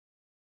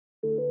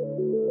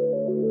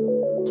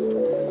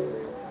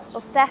Well,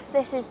 Steph,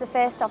 this is the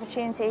first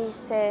opportunity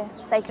to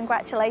say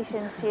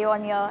congratulations to you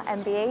on your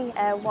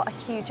MBE. What a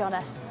huge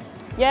honour.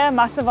 Yeah,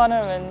 massive honour,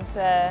 and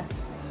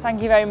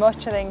thank you very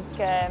much. I think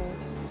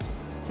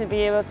to be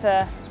able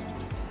to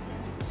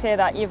say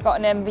that you've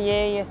got an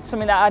MBE, it's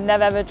something that I'd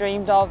never ever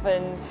dreamed of,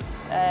 and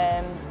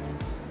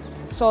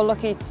so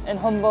lucky and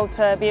humbled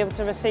to be able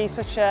to receive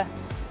such a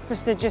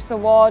prestigious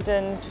award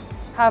and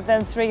have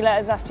them 3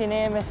 letters after your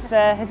name. It's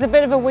a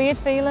bit of a weird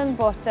feeling,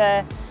 but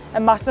a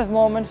massive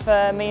moment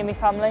for me and my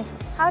family.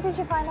 How did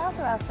you find out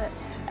about it?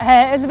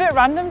 It was a bit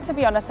random, to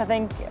be honest. I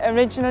think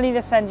originally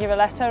they send you a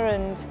letter,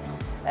 and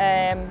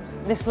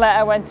this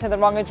letter went to the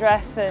wrong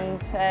address,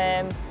 and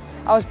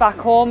I was back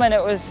home, and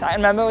I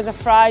remember it was a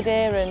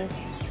Friday, and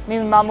me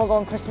and Mum were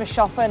going Christmas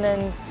shopping,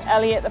 and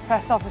Elliot, the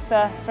press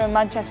officer from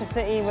Manchester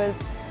City,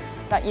 was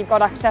that you've got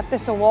to accept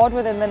this award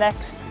within the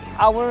next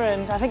hour,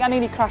 and I think I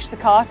nearly crashed the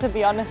car, to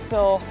be honest.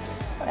 So,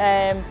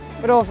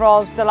 but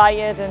overall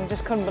delighted and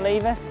just couldn't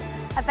believe it.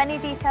 Have any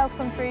details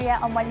come through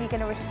yet on when you're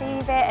going to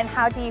receive it, and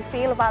how do you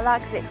feel about that,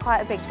 because it's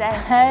quite a big day?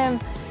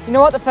 You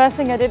know what, the first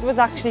thing I did was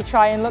actually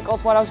try and look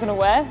up what I was going to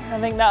wear. I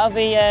think that'll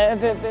be a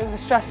bit of a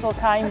stressful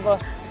time,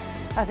 but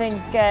I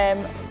think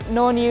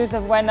no news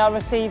of when I'll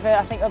receive it.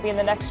 I think it'll be in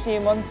the next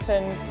few months,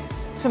 and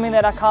something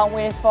that I can't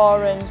wait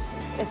for. And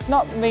it's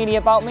not really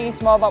about me,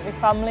 it's more about my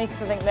family,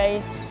 because I think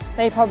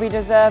they probably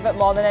deserve it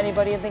more than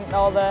anybody. I think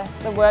all the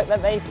work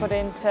that they've put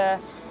into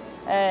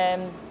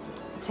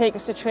take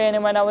us to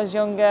training when I was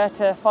younger,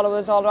 to follow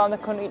us all around the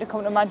country, to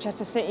come to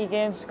Manchester City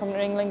games, to come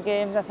to England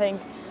games. I think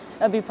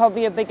it'll be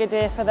probably a bigger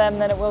day for them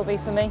than it will be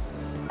for me.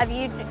 Have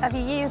you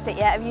used it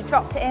yet? Have you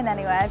dropped it in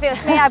anywhere? If it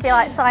was me, I'd be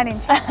like signing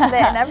checks with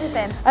it and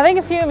everything. I think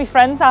a few of my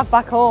friends have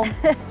back home.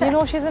 Do you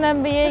know she's an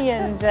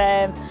MBE?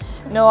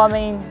 And no, I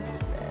mean,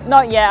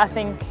 not yet. I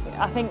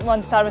think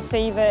once I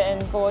receive it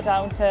and go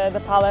down to the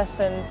palace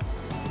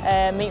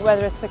and meet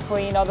whether it's the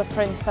Queen or the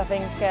Prince, I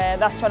think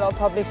that's when it'll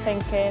probably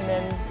sink in.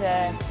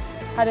 And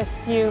had a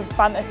few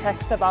banter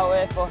texts about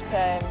it, but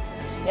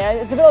yeah,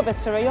 it's a little bit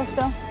surreal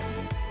still.